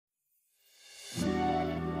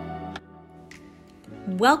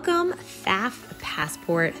Welcome Pfaff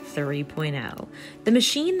Passport 3.0, the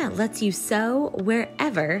machine that lets you sew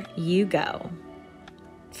wherever you go.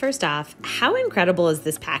 First off, how incredible is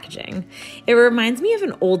this packaging? It reminds me of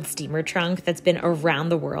an old steamer trunk that's been around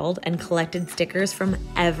the world and collected stickers from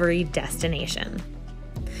every destination.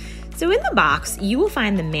 So in the box, you will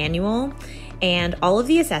find the manual and all of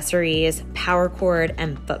the accessories, power cord,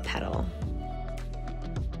 and foot pedal.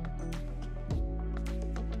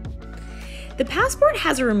 The Passport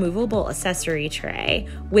has a removable accessory tray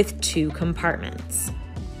with 2 compartments.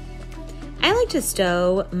 I like to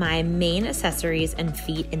stow my main accessories and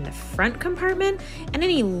feet in the front compartment and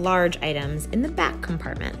any large items in the back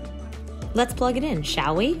compartment. Let's plug it in,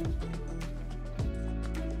 shall we?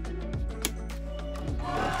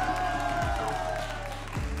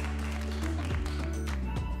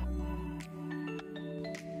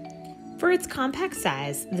 For its compact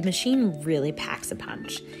size, the machine really packs a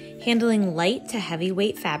punch, handling light to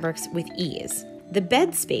heavyweight fabrics with ease. The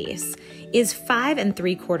bed space is 5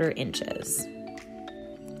 3/4 inches.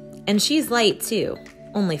 And she's light too,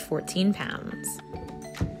 only 14 pounds.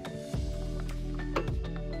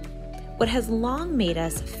 What has long made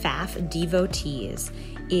us Pfaff devotees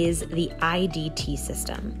is the IDT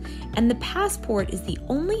system, and the Passport is the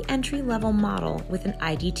only entry-level model with an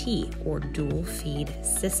IDT, or dual feed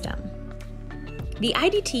system. The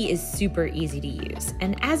IDT is super easy to use,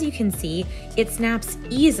 and as you can see, it snaps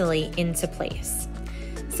easily into place.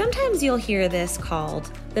 Sometimes you'll hear this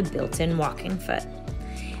called the built-in walking foot.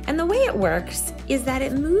 And the way it works is that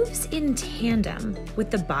it moves in tandem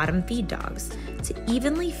with the bottom feed dogs to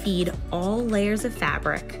evenly feed all layers of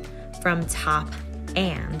fabric from top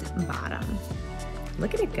and bottom.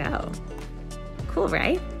 Look at it go. Cool,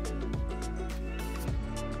 right?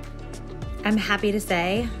 I'm happy to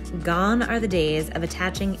say, gone are the days of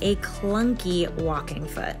attaching a clunky walking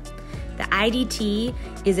foot. The IDT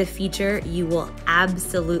is a feature you will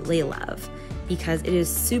absolutely love because it is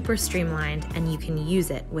super streamlined and you can use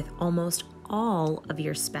it with almost all of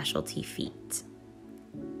your specialty feet.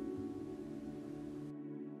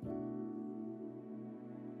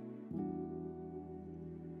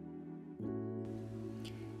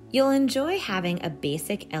 You'll enjoy having a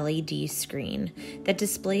basic LED screen that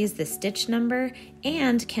displays the stitch number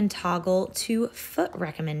and can toggle to foot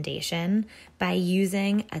recommendation by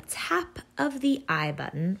using a tap of the I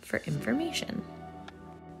button for information.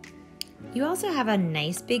 You also have a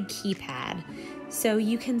nice big keypad, so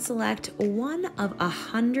you can select one of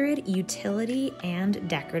 100 utility and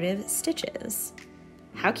decorative stitches.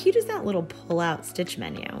 How cute is that little pull-out stitch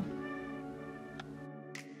menu?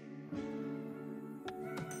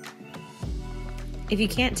 If you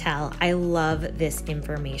can't tell, I love this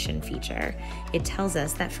information feature. It tells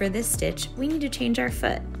us that for this stitch, we need to change our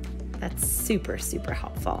foot. That's super, super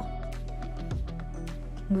helpful.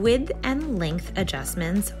 Width and length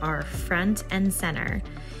adjustments are front and center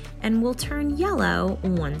and will turn yellow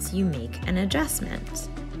once you make an adjustment.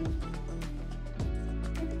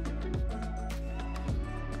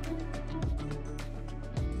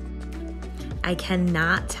 I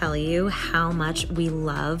cannot tell you how much we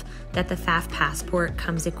love that the Pfaff Passport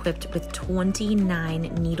comes equipped with 29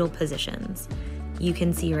 needle positions. You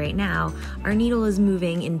can see right now, our needle is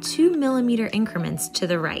moving in 2 millimeter increments to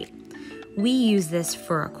the right. We use this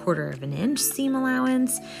for 1/4 inch seam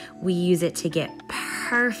allowance. We use it to get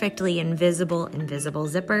perfectly invisible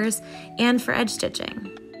zippers and for edge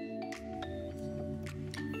stitching.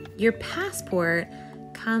 Your Passport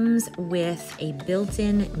comes with a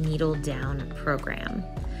built-in needle down program.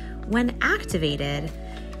 When activated,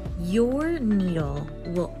 your needle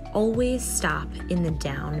will always stop in the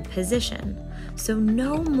down position. So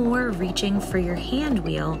no more reaching for your hand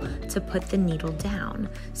wheel to put the needle down,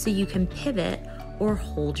 so you can pivot or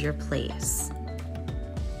hold your place.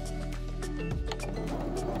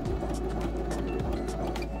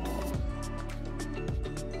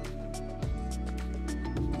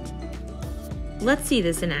 Let's see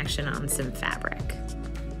this in action on some fabric.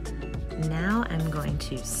 Now I'm going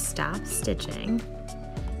to stop stitching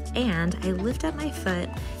and I lift up my foot,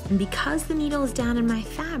 and because the needle is down in my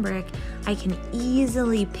fabric, I can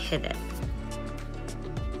easily pivot.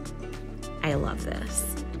 I love this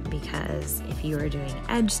because if you are doing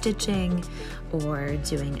edge stitching or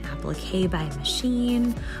doing applique by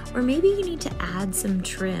machine, or maybe you need to add some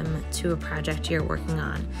trim to a project you're working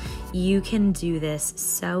on, you can do this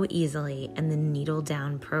so easily, and the needle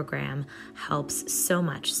down program helps so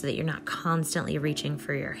much so that you're not constantly reaching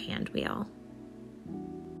for your hand wheel.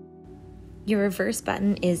 Your reverse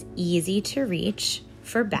button is easy to reach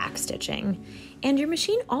for back stitching, And your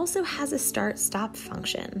machine also has a start-stop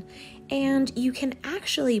function, and you can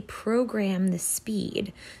actually program the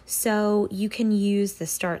speed. So you can use the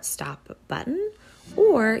start-stop button,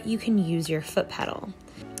 or you can use your foot pedal.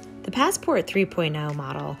 The Passport 3.0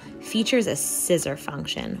 model features a scissor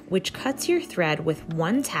function, which cuts your thread with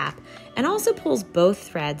one tap and also pulls both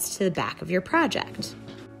threads to the back of your project.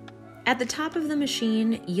 At the top of the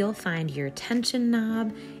machine, you'll find your tension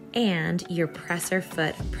knob and your presser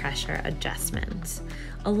foot pressure adjustment,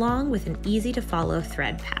 along with an easy-to-follow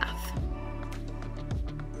thread path.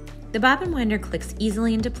 The bobbin winder clicks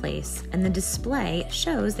easily into place, and the display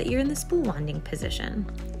shows that you're in the spool winding position.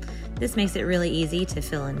 This makes it really easy to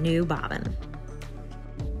fill a new bobbin.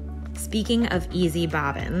 Speaking of easy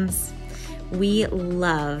bobbins, we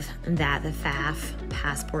love that the Pfaff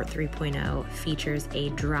Passport 3.0 features a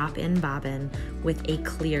drop-in bobbin with a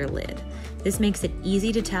clear lid. This makes it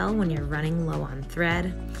easy to tell when you're running low on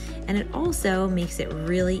thread, and it also makes it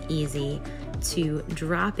really easy to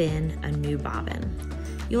drop in a new bobbin.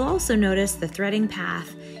 You'll also notice the threading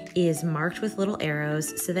path is marked with little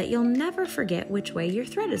arrows so that you'll never forget which way your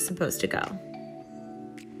thread is supposed to go.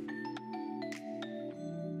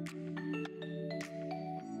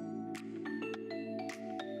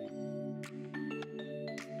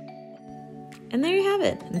 And there you have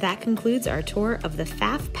it. That concludes our tour of the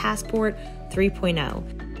Pfaff Passport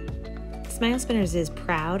 3.0. Smile Spinners is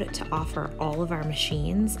proud to offer all of our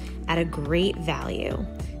machines at a great value.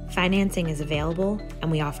 Financing is available,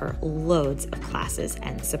 and we offer loads of classes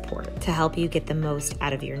and support to help you get the most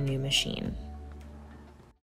out of your new machine.